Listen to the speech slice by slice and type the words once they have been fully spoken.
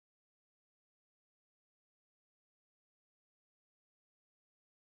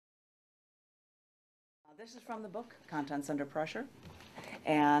This is from the book, Contents Under Pressure,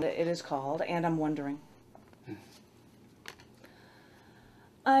 and it is called And I'm Wondering.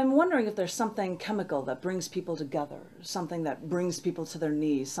 I'm wondering if there's something chemical that brings people together, something that brings people to their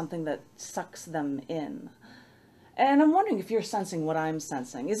knees, something that sucks them in. And I'm wondering if you're sensing what I'm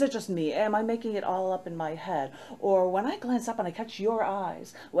sensing. Is it just me? Am I making it all up in my head? Or when I glance up and I catch your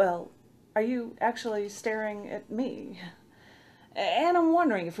eyes, well, are you actually staring at me? And I'm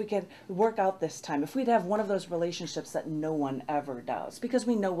wondering if we could work out this time, if we'd have one of those relationships that no one ever does, because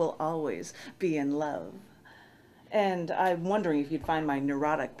we know we'll always be in love. And I'm wondering if you'd find my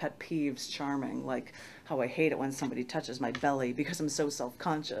neurotic pet peeves charming, like how I hate it when somebody touches my belly because I'm so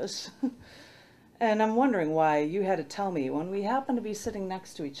self-conscious. And I'm wondering why you had to tell me when we happened to be sitting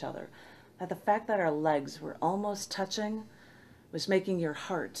next to each other that the fact that our legs were almost touching was making your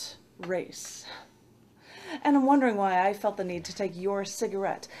heart race. And I'm wondering why I felt the need to take your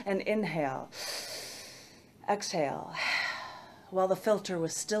cigarette and inhale, exhale, while the filter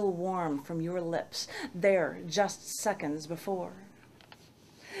was still warm from your lips there just seconds before.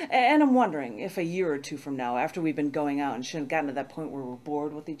 And I'm wondering if a year or two from now, after we've been going out and shouldn't gotten to that point where we're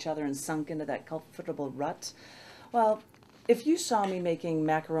bored with each other and sunk into that comfortable rut, well, if you saw me making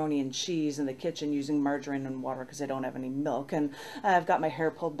macaroni and cheese in the kitchen using margarine and water because I don't have any milk, and I've got my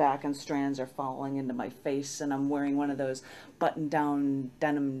hair pulled back and strands are falling into my face, and I'm wearing one of those button-down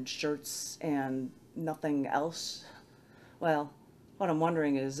denim shirts and nothing else, well, what I'm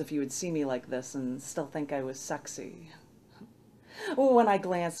wondering is if you would see me like this and still think I was sexy. When I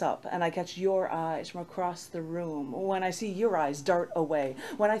glance up and I catch your eyes from across the room, when I see your eyes dart away,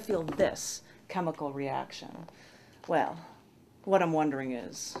 when I feel this chemical reaction, well, what I'm wondering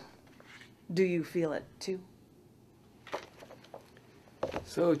is, do you feel it too?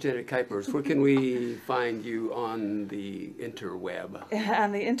 So, Janet Kuypers, where can we find you on the interweb?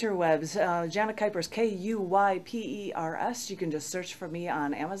 On the interwebs, Janet Kuypers, Kuypers. You can just search for me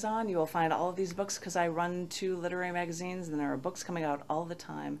on Amazon. You will find all of these books because I run 2 literary magazines and there are books coming out all the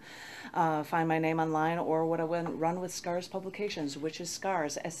time. Find my name online or what I run with Scars Publications, which is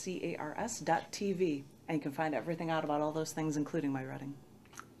Scars, SCARS.TV. And you can find everything out about all those things, including my writing.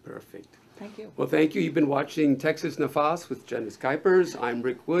 Perfect. Thank you. Well, thank you. You've been watching Texas Nafas with Janet Kuypers. I'm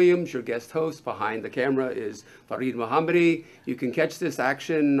Rick Williams, your guest host. Behind the camera is Farid Mohammadi. You can catch this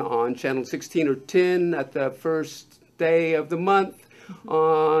action on channel 16 or 10 at the first day of the month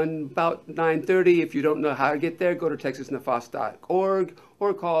on about 9:30. If you don't know how to get there, go to texasnafas.org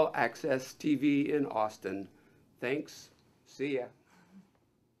or call Access TV in Austin. Thanks. See ya.